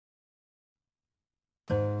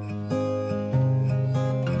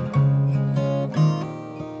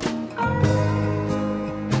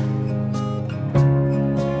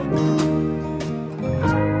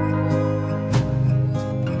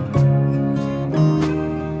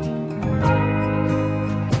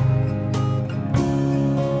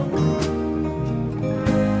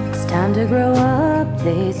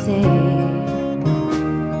they say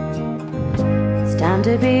it's time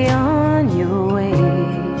to be on your way.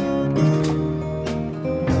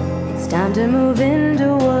 It's time to move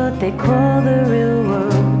into what they call the real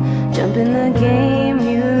world. Jump in the game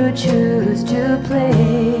you choose to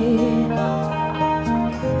play.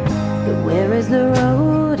 But where is the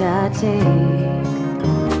road I take?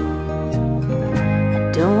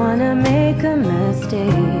 I don't wanna make a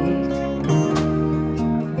mistake.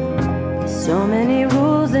 So many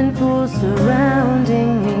rules and fools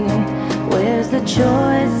surrounding me. Where's the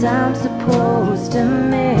choice I'm supposed to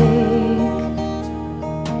make?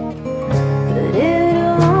 But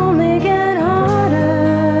it'll only get harder.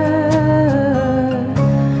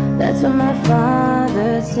 That's what my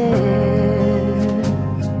father said.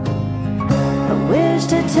 I wish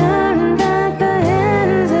to turn back the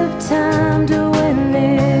hands of time to when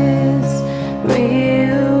this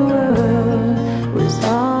real world was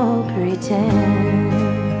all pretend.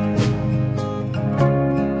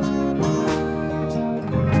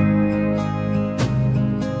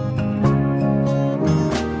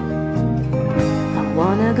 I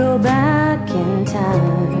wanna go back in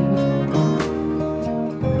time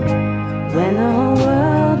when the whole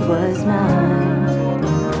world was mine.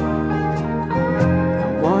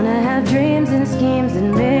 I wanna have dreams and schemes and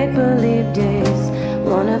make-believe days.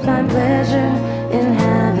 Wanna find pleasure in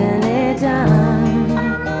having a dime.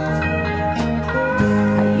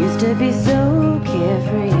 To be so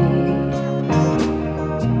carefree,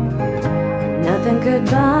 nothing could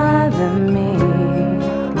bother me.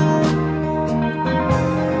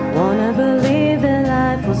 I wanna believe that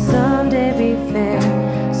life will someday be fair,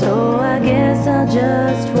 so I guess I'll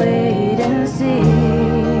just wait and see.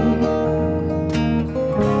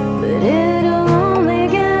 But it'll only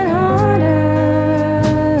get harder.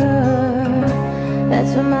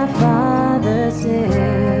 That's what my father said.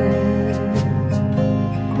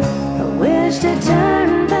 To turn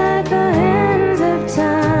back the hands of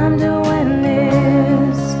time to when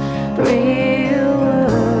this real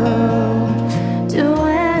world, to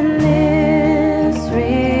when this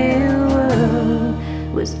real world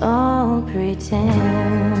was all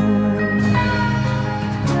pretend,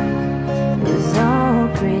 was all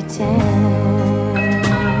pretend.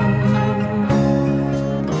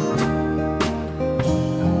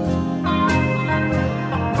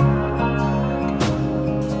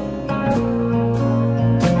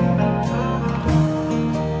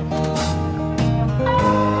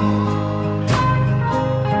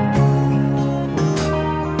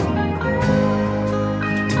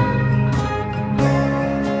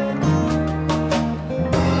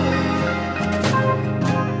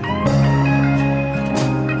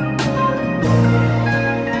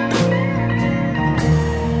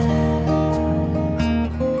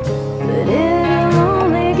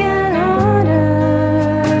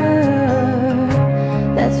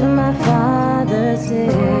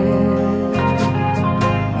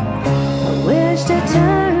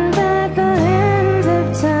 Turn back the hands of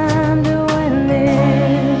time to when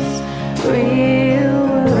this real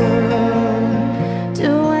world, to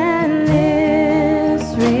when this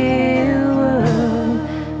real world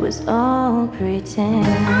was all pretend,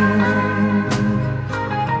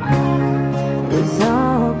 was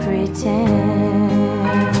all pretend.